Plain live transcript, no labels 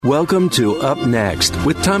Welcome to Up Next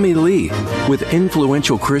with Tommy Lee, with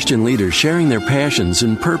influential Christian leaders sharing their passions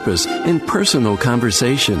and purpose in personal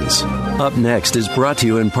conversations. Up Next is brought to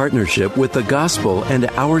you in partnership with the Gospel and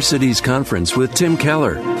Our Cities Conference with Tim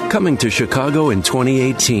Keller, coming to Chicago in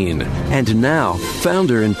 2018. And now,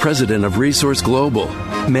 founder and president of Resource Global,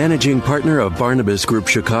 managing partner of Barnabas Group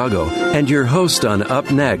Chicago, and your host on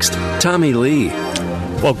Up Next, Tommy Lee.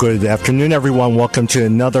 Well, good afternoon, everyone. Welcome to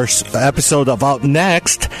another episode of Up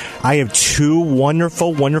Next. I have two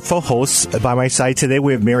wonderful hosts by my side today.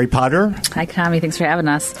 We have Mary Potter. Hi, Tommy. Thanks for having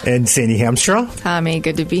us. And Sandy Hamstra. Tommy,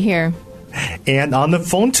 good to be here. And on the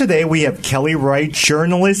phone today, we have Kelly Wright,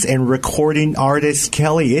 journalist and recording artist.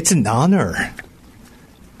 Kelly, it's an honor.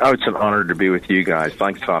 Oh, it's an honor to be with you guys.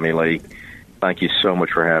 Thanks, Tommy Lee. Thank you so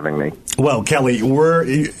much for having me. Well, Kelly,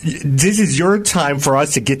 this is your time for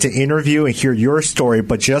us to get to interview and hear your story.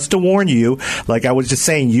 But just to warn you, like I was just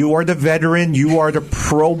saying, you are the veteran, you are the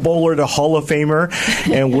Pro Bowler, the Hall of Famer,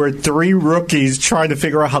 and we're three rookies trying to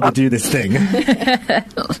figure out how to do this thing.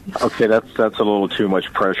 Okay, that's a little too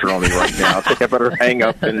much pressure on me right now. I think I better hang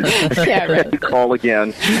up and call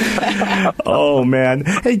again. Oh, man.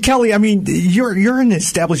 Hey, Kelly, I mean, you're an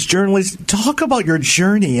established journalist. Talk about your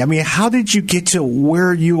journey. I mean, how did you get to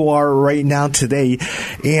where you are right now today,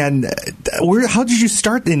 and how did you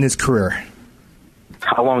start in this career?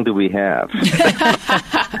 How long do we have?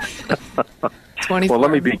 24. Well,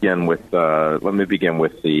 let me begin with the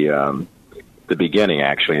beginning.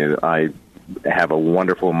 Actually, I have a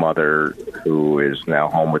wonderful mother who is now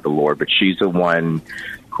home with the Lord, but she's the one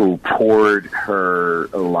who poured her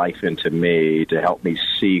life into me to help me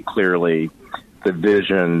see clearly the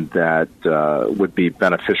vision that would be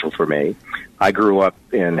beneficial for me. I grew up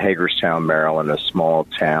in Hagerstown, Maryland, a small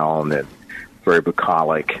town and very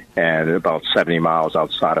bucolic, and about 70 miles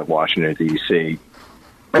outside of Washington, D.C.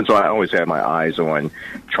 And so I always had my eyes on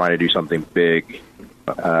trying to do something big.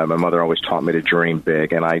 My mother always taught me to dream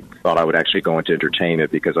big, and I thought I would actually go into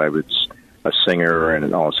entertainment because I was a singer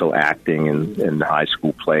and also acting in high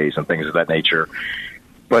school plays and things of that nature.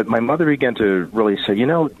 But my mother began to really say,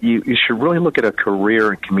 you should really look at a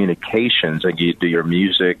career in communications, and you do your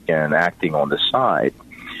music and acting on the side.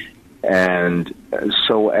 And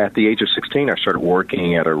so at the age of 16, I started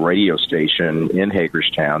working at a radio station in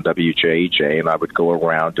Hagerstown, WJJ, and I would go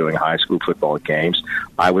around doing high school football games.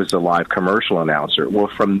 I was a live commercial announcer. Well,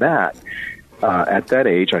 from that, at that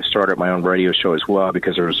age, I started my own radio show as well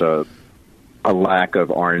because there was a lack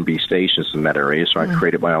of R&B stations in that area, so I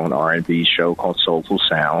created my own R&B show called Soulful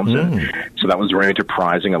Sounds. And so that was very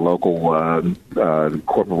enterprising. A local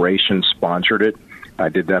corporation sponsored it. I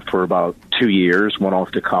did that for about 2 years, went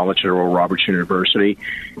off to college at Oral Roberts University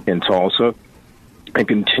in Tulsa, and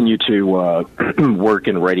continued to work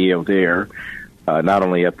in radio there, not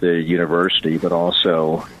only at the university, but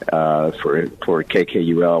also for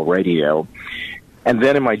KKUL radio. And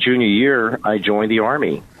then in my junior year, I joined the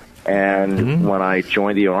Army. And when I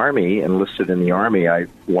joined the Army, enlisted in the Army, I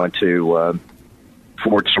went to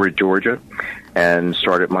Fort Stewart, Georgia, and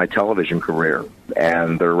started my television career.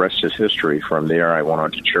 And the rest is history. From there, I went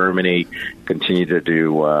on to Germany, continued to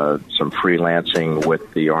do some freelancing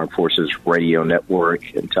with the Armed Forces Radio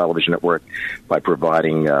Network and Television Network by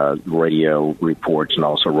providing radio reports and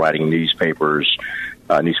also writing newspaper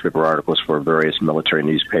articles for various military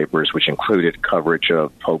newspapers, which included coverage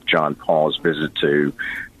of Pope John Paul's visit to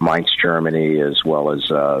Mainz, Germany, as well as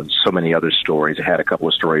so many other stories. I had a couple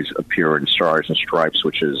of stories appear in Stars and Stripes,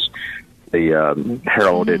 which is the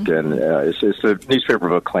heralded and it's the newspaper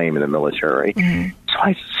of acclaim in the military. So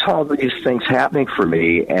I saw these things happening for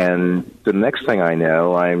me, and the next thing I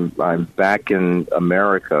know, I'm back in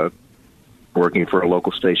America working for a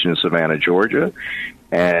local station in Savannah, Georgia.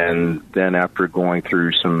 And then after going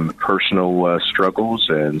through some personal struggles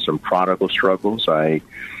and some prodigal struggles, I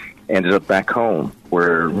ended up back home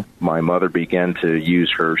where my mother began to use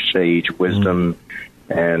her sage wisdom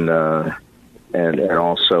and also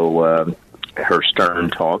her stern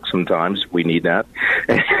talk. Sometimes we need that.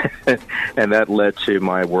 And that led to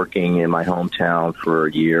my working in my hometown for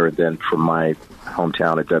a year. And then from my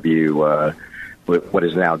hometown at what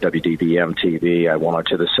is now WDBM TV, I went on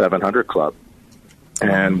to the 700 Club.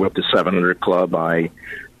 And with the 700 Club, I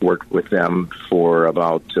worked with them for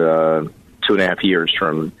about 2.5 years,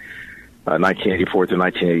 from 1984 to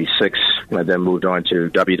 1986. I then moved on to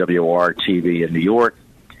WWR TV in New York.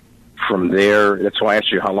 From there, that's why I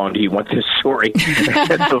asked you, how long do you want this story? And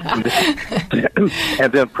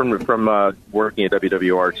then from working at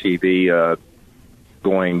WWR TV,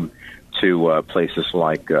 going to places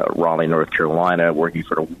like Raleigh, North Carolina, working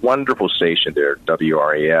for a wonderful station there,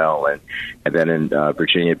 WRAL, and then in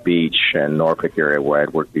Virginia Beach and Norfolk area where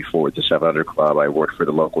I'd worked before with the 700 Club. I worked for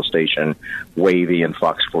the local station Wavy and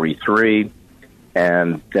Fox 43.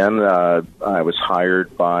 And then I was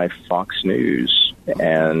hired by Fox News,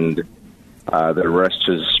 and the rest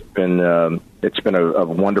has been, it's been a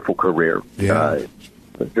wonderful career. Yeah.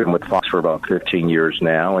 I've been with Fox for about 15 years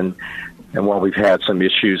now, and while we've had some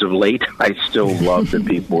issues of late, I still love the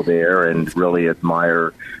people there and really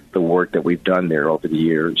admire the work that we've done there over the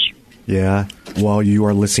years. Yeah. Well, you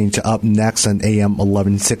are listening to Up Next on AM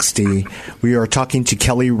 1160. We are talking to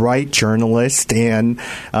Kelly Wright, journalist and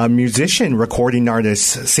musician, recording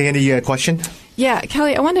artist. Sandy, you had a question? Yeah,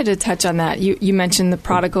 Kelly, I wanted to touch on that. You mentioned the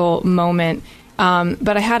prodigal moment,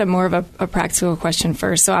 but I had more of a practical question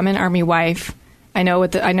first. So I'm an Army wife. I know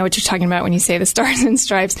what you're talking about when you say the Stars and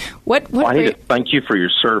Stripes. What I need to thank you for your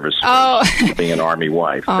service. Being an Army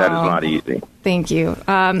wife, that is not easy. Thank you.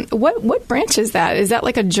 What branch is that? Is that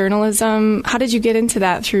like a journalism? How did you get into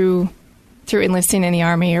that through enlisting in the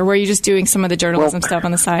Army, or were you just doing some of the journalism stuff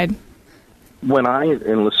on the side? When I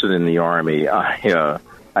enlisted in the Army, I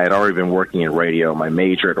had already been working in radio. My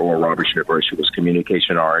major at Oral Roberts University was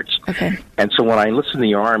communication arts. Okay. And so when I enlisted in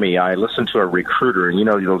the Army, I listened to a recruiter, and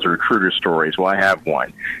those are recruiter stories. Well, I have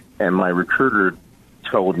one. And my recruiter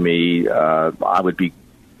told me I would be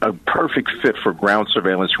a perfect fit for ground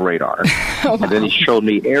surveillance radar. Oh, wow. And then he showed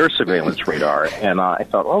me air surveillance radar, and I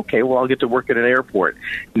thought, okay, well, I'll get to work at an airport.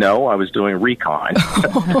 No, I was doing recon.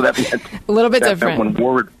 So that meant, a little bit different. When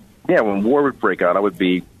war would break out, I would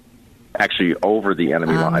be actually over the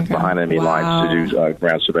enemy lines, behind enemy lines to do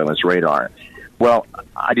ground surveillance radar. Well,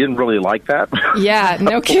 I didn't really like that. Yeah,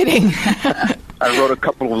 no kidding. I wrote a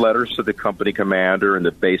couple of letters to the company commander and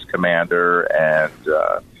the base commander, and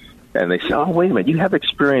they said, oh, wait a minute, you have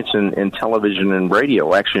experience in television and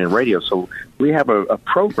radio, actually in radio, so we have a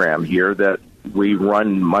program here that we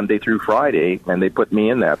run Monday through Friday, and they put me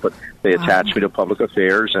in that. But they attached me to public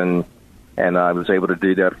affairs, and I was able to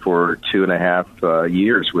do that for 2.5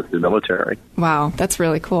 years with the military. Wow, that's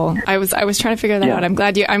really cool. I was trying to figure that out. I'm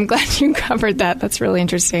glad you covered that. That's really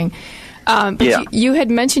interesting. But you had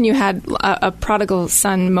mentioned you had a prodigal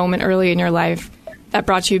son moment early in your life that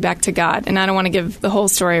brought you back to God. And I don't want to give the whole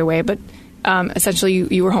story away, but essentially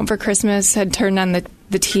you were home for Christmas, had turned on the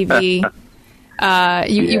TV.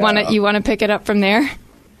 You want to pick it up from there?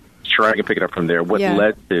 Sure, I can pick it up from there. What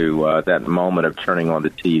led to that moment of turning on the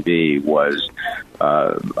TV was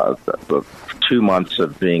 2 months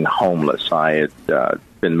of being homeless. I had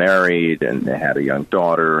been married and had a young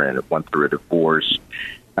daughter and went through a divorce.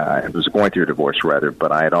 I was going through a divorce, rather,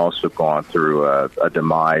 but I had also gone through a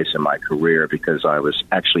demise in my career because I was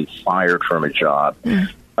actually fired from a job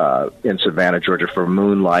in Savannah, Georgia, for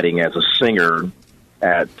moonlighting as a singer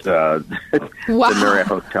at the Marriott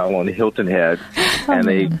Hotel on Hilton Head.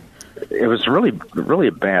 And it was really, really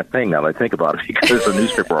a bad thing now that I think about it, because a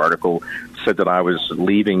newspaper article said that I was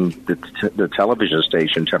leaving the television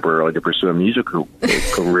station temporarily to pursue a musical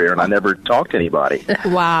career, and I never talked to anybody.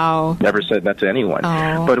 Wow. Never said that to anyone.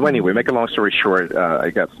 Oh. But anyway, make a long story short, I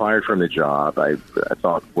got fired from the job. I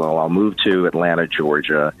thought, well, I'll move to Atlanta,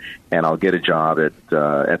 Georgia, and I'll get a job at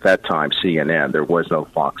that time, CNN. There was no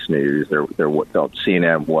Fox News.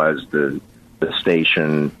 CNN was the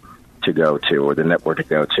station to go to, or the network to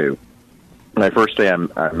go to. My first day,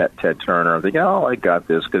 I met Ted Turner. I'm thinking, oh, I got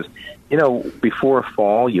this, because, before a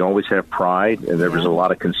fall, you always have pride, and there was a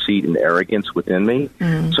lot of conceit and arrogance within me.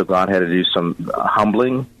 So God had to do some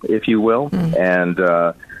humbling, if you will, and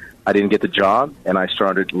I didn't get the job, and I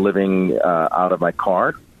started living out of my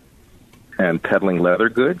car and peddling leather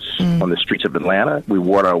goods on the streets of Atlanta. We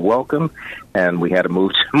wore our welcome, and we had to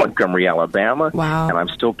move to Montgomery, Alabama. Wow. And I'm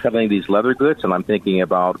still peddling these leather goods, and I'm thinking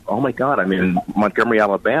about, oh, my God, I'm in Montgomery,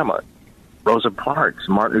 Alabama. Rosa Parks,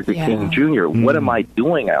 Martin Luther King Jr. What am I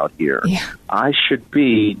doing out here? Yeah. I should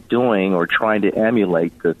be doing or trying to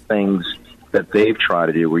emulate the things that they've tried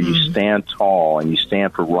to do, where you stand tall and you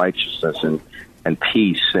stand for righteousness and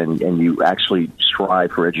peace, and you actually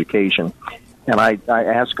strive for education. And I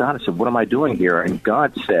asked God, I said, what am I doing here? And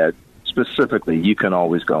God said, specifically, you can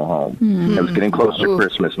always go home. It was getting close to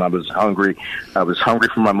Christmas, and I was hungry. I was hungry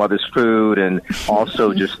for my mother's food, and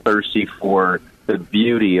also just thirsty for the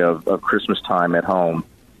beauty of Christmas time at home.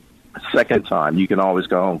 Second time, you can always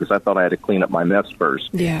go home, because I thought I had to clean up my mess first.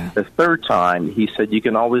 Yeah. The third time, he said, you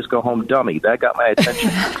can always go home, dummy. That got my attention.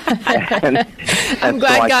 I'm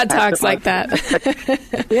glad God talks like that.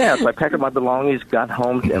 Yeah, so I packed up my belongings, got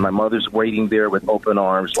home, and my mother's waiting there with open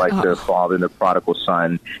arms like the father and the prodigal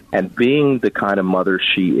son. And being the kind of mother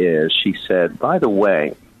she is, she said, by the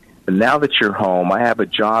way, now that you're home, I have a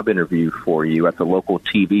job interview for you at the local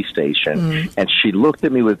TV station. And she looked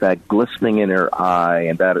at me with that glistening in her eye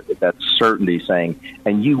and that certainty saying,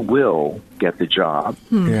 and you will get the job.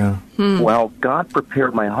 Yeah. Well, God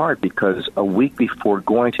prepared my heart, because a week before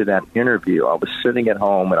going to that interview, I was sitting at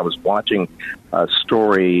home and I was watching a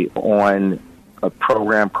story on a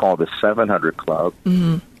program called the 700 Club.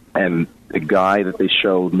 And the guy that they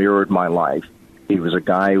showed mirrored my life. He was a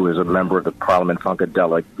guy who was a member of the Parliament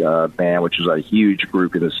Funkadelic band, which was a huge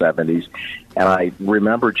group in the 70s. And I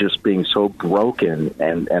remember just being so broken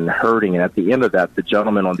and hurting. And at the end of that, the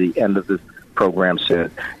gentleman on the end of the program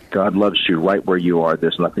said, God loves you right where you are.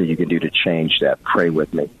 There's nothing you can do to change that. Pray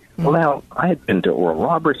with me. Well, now, I had been to Oral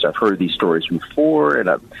Roberts. I've heard these stories before, and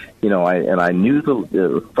I knew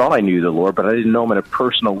thought I knew the Lord, but I didn't know him in a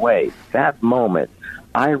personal way. That moment,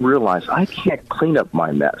 I realized I can't clean up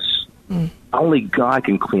my mess. Only God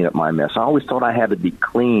can clean up my mess. I always thought I had to be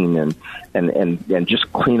clean and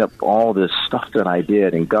just clean up all this stuff that I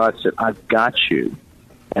did. And God said, I've got you.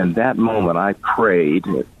 And that moment I prayed,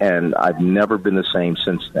 and I've never been the same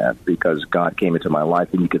since then, because God came into my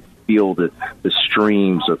life, and you could feel the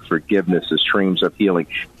streams of forgiveness, the streams of healing,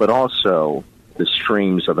 but also the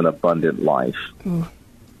streams of an abundant life.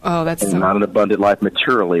 Oh, that's and not an abundant life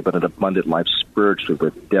materially, but an abundant life spiritually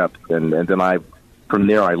with depth. And then from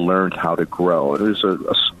there, I learned how to grow. It was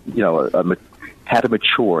had to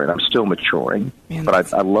mature, and I'm still maturing. Man,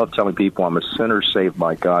 but I love telling people I'm a sinner saved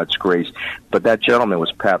by God's grace. But that gentleman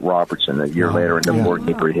was Pat Robertson. A year later, ended up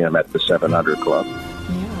working for him at the 700 Club.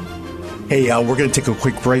 Hey, we're going to take a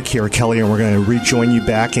quick break here, Kelly, and we're going to rejoin you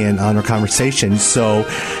back on our conversation. So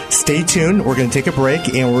stay tuned. We're going to take a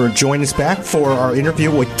break, and we're join us back for our interview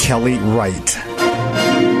with Kelly Wright.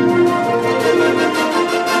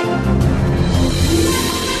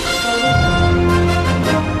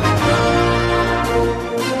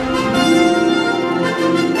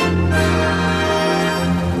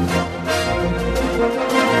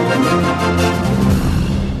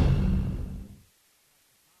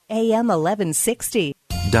 AM 1160.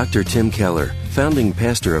 Dr. Tim Keller, founding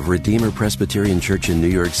pastor of Redeemer Presbyterian Church in New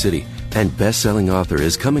York City and best-selling author,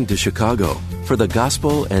 is coming to Chicago for the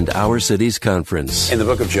Gospel and Our Cities Conference. In the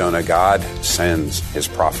book of Jonah, God sends his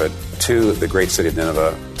prophet to the great city of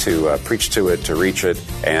Nineveh to preach to it, to reach it,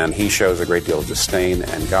 and he shows a great deal of disdain,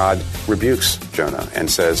 and God rebukes Jonah and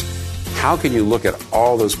says, how can you look at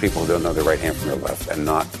all those people who don't know their right hand from their left and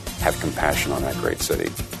not have compassion on that great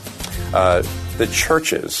city? The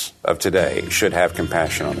churches of today should have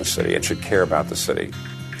compassion on the city and should care about the city.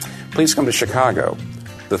 Please come to Chicago,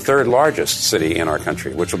 the third largest city in our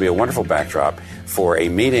country, which will be a wonderful backdrop for a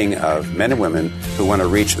meeting of men and women who want to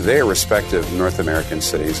reach their respective North American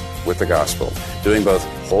cities with the gospel, doing both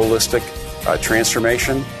holistic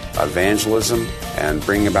transformation, evangelism, and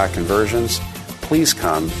bringing about conversions. Please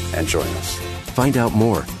come and join us. Find out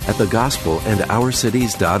more at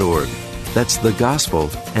thegospelandourcities.org. That's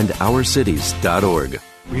thegospelandourcities.org.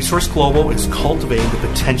 Resource Global is cultivating the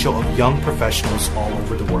potential of young professionals all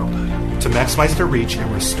over the world to maximize their reach and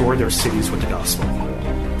restore their cities with the gospel.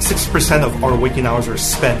 60% of our waking hours are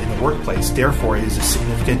spent in the workplace, therefore it is a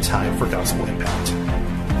significant time for gospel impact.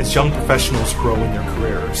 As young professionals grow in their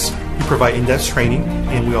careers, we provide in-depth training,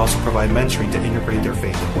 and we also provide mentoring to integrate their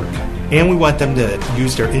faith and work. And we want them to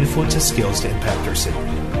use their influence and skills to impact their city.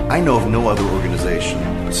 I know of no other organization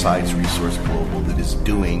besides Resource Global that is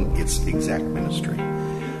doing its exact ministry.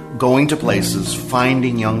 Going to places,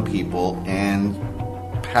 finding young people and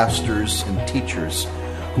pastors and teachers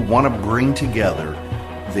who want to bring together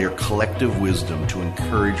their collective wisdom to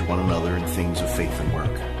encourage one another in things of faith and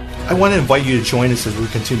work. I want to invite you to join us as we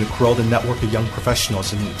continue to grow the network of young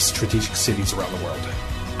professionals in strategic cities around the world.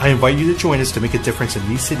 I invite you to join us to make a difference in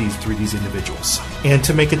these cities through these individuals and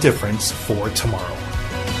to make a difference for tomorrow.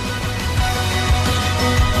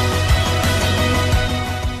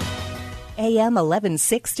 AM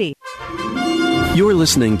 1160. You're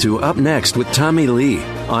listening to Up Next with Tommy Lee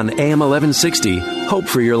on AM 1160, Hope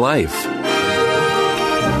for Your Life.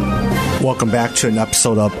 Welcome back to an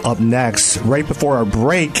episode of Up Next. Right before our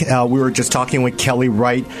break, we were just talking with Kelly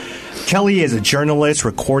Wright. Kelly is a journalist,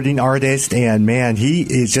 recording artist, and man, he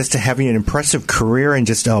is just having an impressive career, and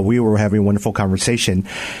just we were having a wonderful conversation.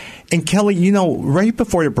 And Kelly, you know, right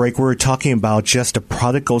before the break, we were talking about just a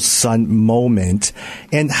prodigal son moment.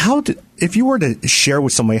 And if you were to share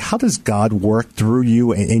with somebody, how does God work through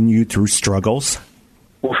you and in you through struggles?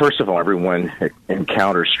 Well, first of all, everyone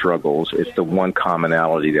encounters struggles. It's the one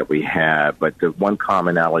commonality that we have, but the one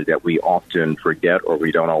commonality that we often forget or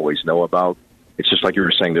we don't always know about. It's just like you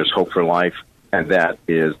were saying, there's hope for life, and that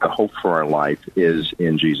is the hope for our life is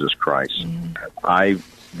in Jesus Christ. I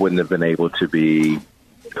wouldn't have been able to be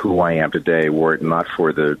who I am today were it not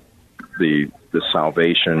for the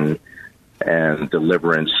salvation and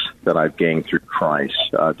deliverance that I've gained through Christ,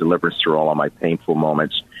 deliverance through all of my painful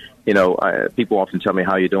moments. You know, people often tell me,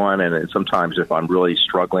 how you doing? And sometimes if I'm really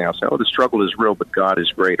struggling, I'll say, the struggle is real, but God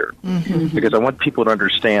is greater. Mm-hmm. Because I want people to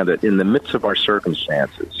understand that in the midst of our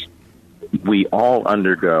circumstances, we all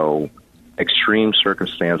undergo extreme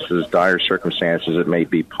circumstances, dire circumstances. It may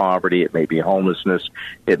be poverty, it may be homelessness,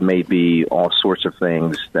 it may be all sorts of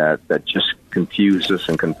things that just confuse us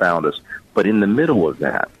and confound us. But in the middle of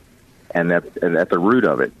that, and at the root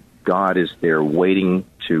of it, God is there waiting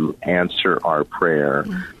to answer our prayer,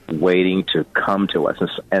 waiting to come to us.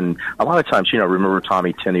 And a lot of times, remember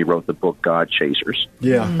Tommy Tenney wrote the book God Chasers.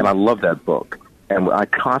 Yeah. And I love that book. And I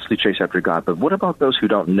constantly chase after God. But what about those who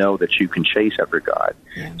don't know that you can chase after God?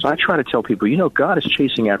 Yeah. So I try to tell people, God is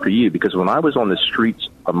chasing after you. Because when I was on the streets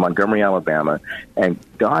of Montgomery, Alabama, and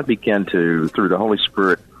God began to, through the Holy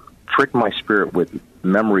Spirit, prick my spirit with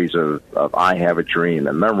memories of I Have a Dream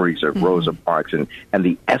and memories of Rosa Parks and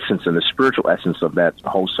the essence and the spiritual essence of that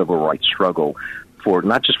whole civil rights struggle for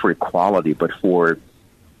not just for equality, but for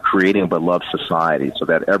creating a beloved society so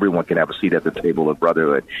that everyone can have a seat at the table of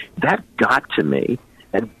brotherhood. That got to me.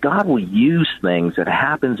 And God will use things that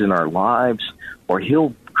happens in our lives, or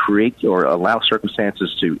he'll create or allow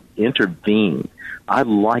circumstances to intervene. I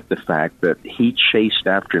like the fact that he chased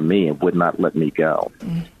after me and would not let me go.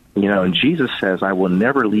 And Jesus says, I will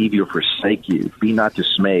never leave you or forsake you. Be not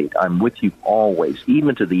dismayed. I'm with you always,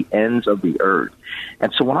 even to the ends of the earth.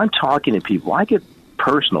 And so when I'm talking to people, I get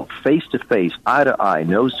personal, face to face, eye to eye,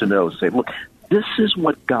 nose to nose, say, look, this is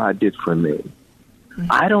what God did for me.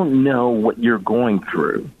 I don't know what you're going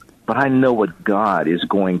through, but I know what God is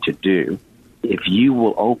going to do if you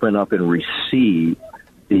will open up and receive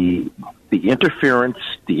the interference,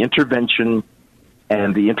 the intervention,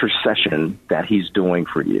 and the intercession that he's doing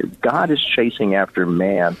for you. God is chasing after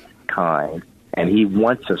mankind, and he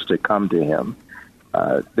wants us to come to him.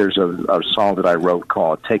 There's a song that I wrote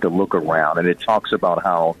called Take a Look Around, and it talks about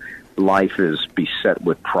how life is beset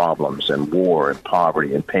with problems and war and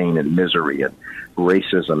poverty and pain and misery and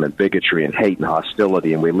racism and bigotry and hate and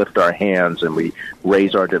hostility, and we lift our hands and we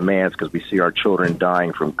raise our demands because we see our children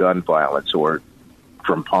dying from gun violence or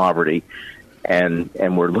from poverty. And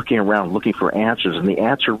we're looking around looking for answers, and the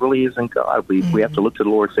answer really isn't God. We have to look to the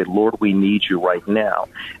Lord and say, Lord, we need you right now.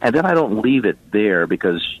 And then I don't leave it there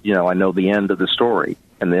because, I know the end of the story.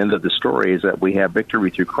 And the end of the story is that we have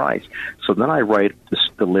victory through Christ. So then I write,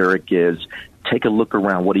 the lyric is, take a look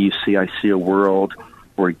around. What do you see? I see a world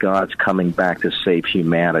where God's coming back to save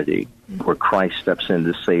humanity, where Christ steps in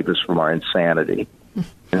to save us from our insanity.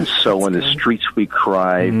 And so in the streets we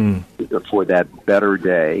cry for that better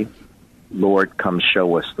day. Lord, come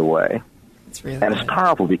show us the way. And it's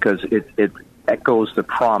powerful because it echoes the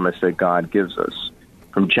promise that God gives us.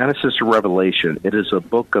 From Genesis to Revelation, it is a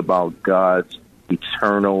book about God's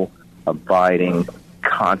eternal, abiding,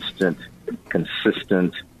 constant,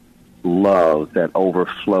 consistent love that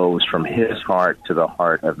overflows from his heart to the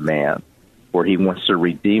heart of man, where he wants to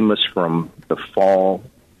redeem us from the fall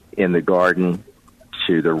in the garden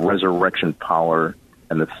to the resurrection power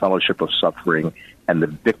and the fellowship of suffering and the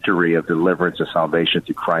victory of deliverance and salvation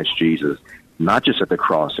through Christ Jesus, not just at the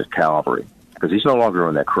cross at Calvary, because he's no longer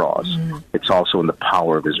on that cross. It's also in the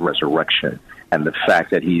power of his resurrection and the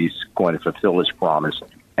fact that he's going to fulfill his promise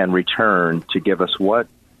and return to give us what?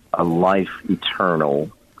 A life eternal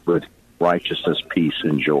with righteousness, peace,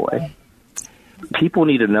 and joy. People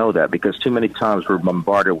need to know that because too many times we're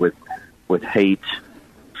bombarded with hate,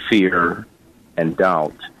 fear, and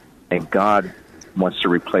doubt, and God wants to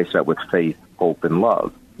replace that with faith, hope, and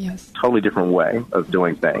love. Yes. Totally different way of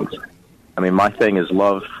doing things. I mean, my thing is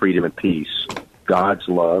love, freedom, and peace. God's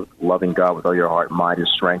love, loving God with all your heart, mind, and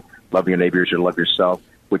strength, loving your neighbor as you love yourself,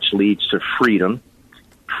 which leads to freedom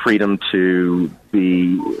to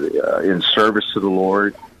be in service to the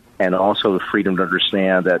Lord, and also the freedom to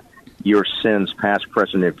understand that your sins, past,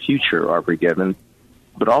 present, and future, are forgiven,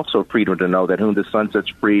 but also freedom to know that whom the Son sets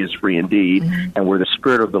free is free indeed, and where the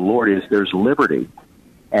Spirit of the Lord is, there's liberty.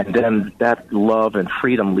 And then that love and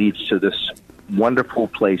freedom leads to this wonderful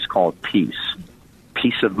place called peace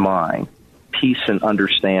of mind, peace and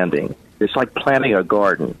understanding. It's like planting a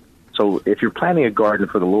garden. So if you're planting a garden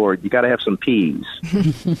for the Lord, you got to have some peas,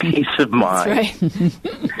 peace of mind,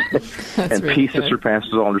 That's right. and peace that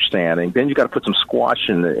surpasses all understanding. Then you got to put some squash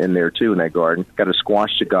in there too in that garden. Got to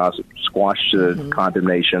squash the gossip, squash the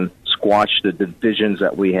condemnation, squash the divisions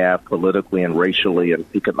that we have politically and racially and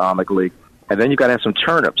economically. And then you got to have some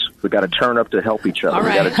turnips. We got to turn up to help each other. All We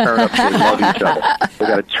right. got to turn up to love each other. We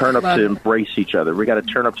got to turn up to embrace each other. We got to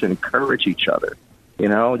turn up to encourage each other. You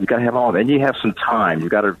know, you got to have all that. And you have some time. You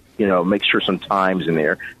got to, make sure some time's in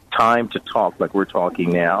there. Time to talk like we're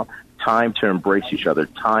talking now. Time to embrace each other.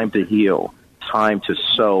 Time to heal. Time to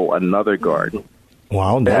sow another garden.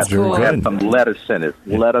 Wow, that's very cool. good. Have some lettuce in it.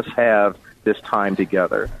 Let us have this time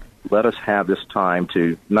together. Let us have this time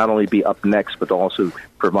to not only be up next, but also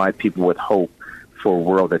provide people with hope for a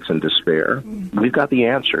world that's in despair. We've got the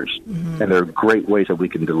answers, and there are great ways that we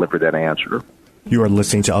can deliver that answer. You are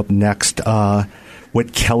listening to Up Next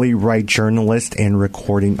with Kelly Wright, journalist and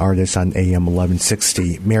recording artist on AM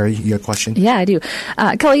 1160. Mary, you got a question? Yeah, I do.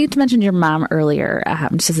 Kelly, you mentioned your mom earlier.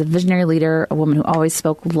 She's a visionary leader, a woman who always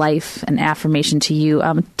spoke life and affirmation to you.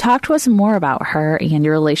 Talk to us more about her and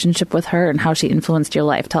your relationship with her and how she influenced your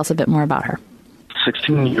life. Tell us a bit more about her.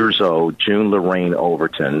 16 years old, June Lorraine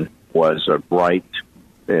Overton was a bright,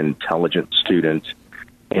 intelligent student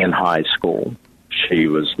in high school. She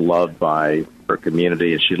was loved by her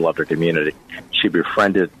community, and she loved her community. She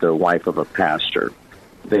befriended the wife of a pastor.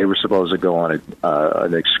 They were supposed to go on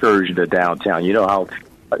an excursion to downtown. You know how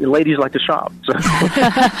ladies like to shop. So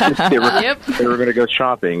they were going to go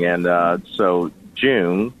shopping. And so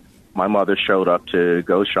June, my mother showed up to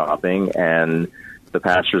go shopping, and the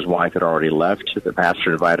pastor's wife had already left. The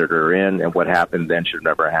pastor invited her in, and what happened then should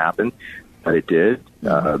never happen, but it did.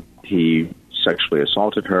 He sexually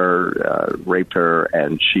assaulted her, raped her,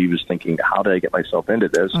 and she was thinking, how did I get myself into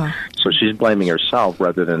this? So she's blaming herself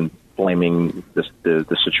rather than blaming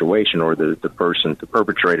the situation or the person, the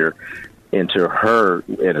perpetrator, into her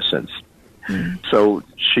innocence. So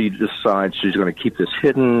she decides she's going to keep this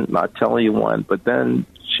hidden, not tell anyone, but then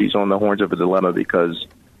she's on the horns of a dilemma because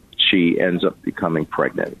she ends up becoming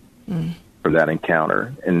pregnant from that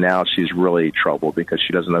encounter. And now she's really in trouble because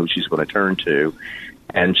she doesn't know who she's going to turn to.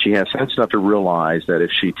 And she has sense enough to realize that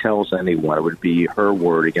if she tells anyone, it would be her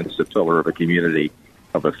word against the pillar of a community,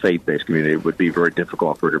 of a faith-based community. It would be very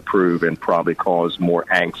difficult for her to prove and probably cause more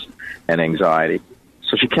angst and anxiety.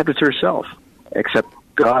 So she kept it to herself, except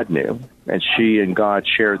God knew, and she and God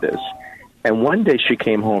shared this. And one day she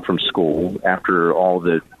came home from school after all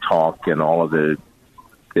the talk and all of the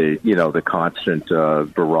constant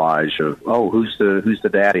barrage of, who's the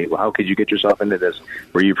daddy? Well, how could you get yourself into this?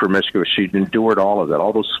 Were you promiscuous? She endured all of that,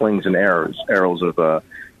 all those slings and arrows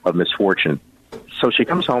of misfortune. So she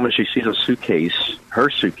comes home and she sees her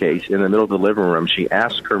suitcase, in the middle of the living room. She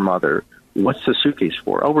asks her mother, "What's the suitcase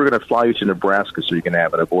for?" "Oh, we're going to fly you to Nebraska so you can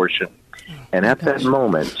have an abortion." And at that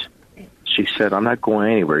moment, she said, "I'm not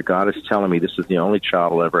going anywhere. God is telling me this is the only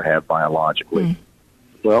child I'll ever have biologically."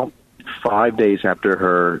 Well, 5 days after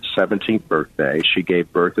her 17th birthday, she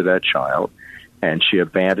gave birth to that child, and she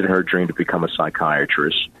abandoned her dream to become a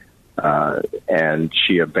psychiatrist, and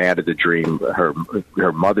she abandoned the dream,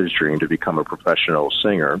 her mother's dream, to become a professional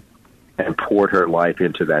singer, and poured her life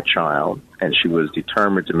into that child. And she was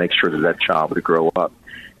determined to make sure that child would grow up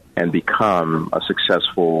and become a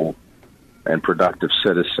successful and productive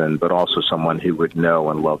citizen, but also someone who would know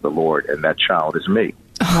and love the Lord. And that child is me.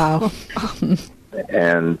 Wow.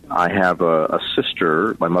 And I have a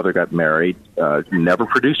sister. My mother got married, never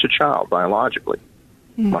produced a child biologically.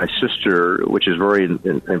 My sister, which is very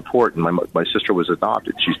important, my sister was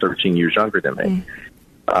adopted. She's 13 years younger than me.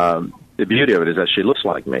 The beauty of it is that she looks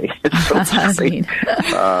like me. It's so funny.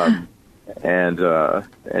 And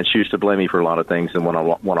she used to blame me for a lot of things. And when I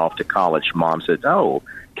went off to college, Mom said, "Oh,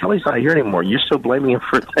 Kelly's not here anymore. You're still blaming him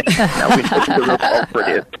for things." Now we know the real culprit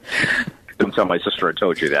is. Don't tell my sister I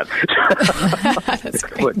told you that. That's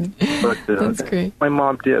great. That's great. My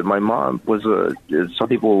mom did. My mom was some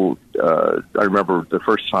people, I remember the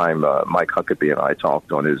first time Mike Huckabee and I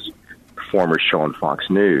talked on his former show on Fox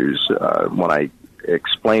News, when I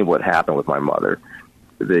explained what happened with my mother,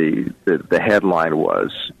 the headline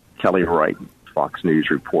was, "Kelly Wright, Fox News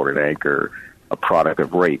reporter and anchor, a product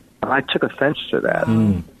of rape." And I took offense to that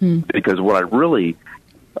because what I really...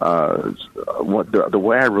 the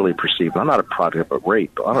way I really perceive, I'm not a product of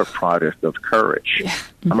rape. I'm a product of courage. Yeah.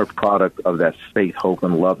 I'm a product of that faith, hope,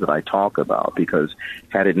 and love that I talk about. Because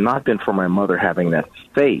had it not been for my mother having that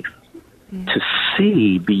faith to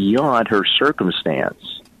see beyond her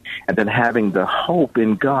circumstance, and then having the hope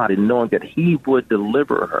in God and knowing that He would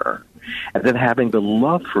deliver her, and then having the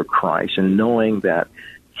love for Christ and knowing that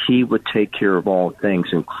He would take care of all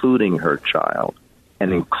things, including her child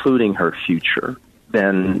and including her future,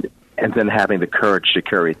 and then having the courage to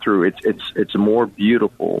carry through. It's more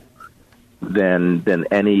beautiful than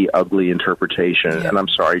any ugly interpretation. And I'm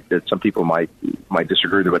sorry that some people might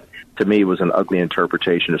disagree with it, but to me it was an ugly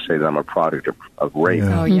interpretation to say that I'm a product of rape.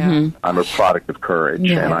 Oh, yeah. Mm-hmm. I'm a product of courage.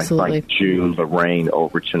 Yeah, and absolutely. I thank June Lorraine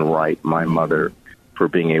Overton Wright, my mother, for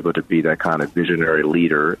being able to be that kind of visionary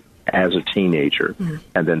leader as a teenager,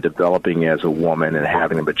 and then developing as a woman and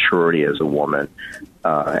having a maturity as a woman,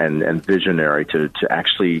 and visionary to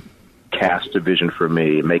actually cast a vision for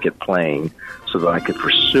me, make it plain so that I could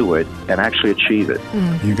pursue it and actually achieve it.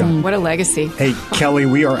 You got it. What a legacy. Hey, Kelly,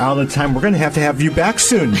 we are out of time. We're going to have you back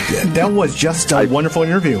soon. That was just a wonderful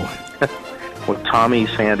interview. Well, Tommy,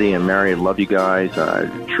 Sandy, and Mary, I love you guys. I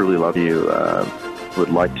truly love you.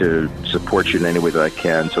 Would like to support you in any way that I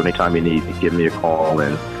can. So anytime you need, give me a call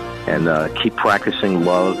and keep practicing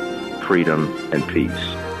love, freedom, and peace.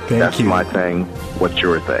 That's my thing. What's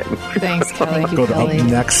your thing? Thanks, Kelly. Go to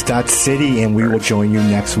upnext.city and we will join you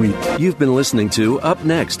next week. You've been listening to Up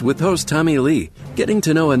Next with host Tommy Lee, getting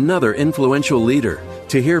to know another influential leader.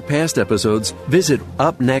 To hear past episodes, visit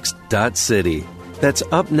upnext.city. That's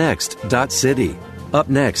upnext.city. Up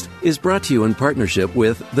Next is brought to you in partnership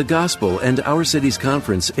with The Gospel and Our City's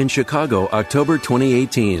Conference in Chicago, October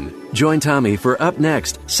 2018. Join Tommy for Up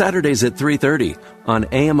Next, Saturdays at 3:30 on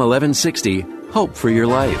AM 1160, Hope for Your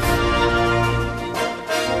Life.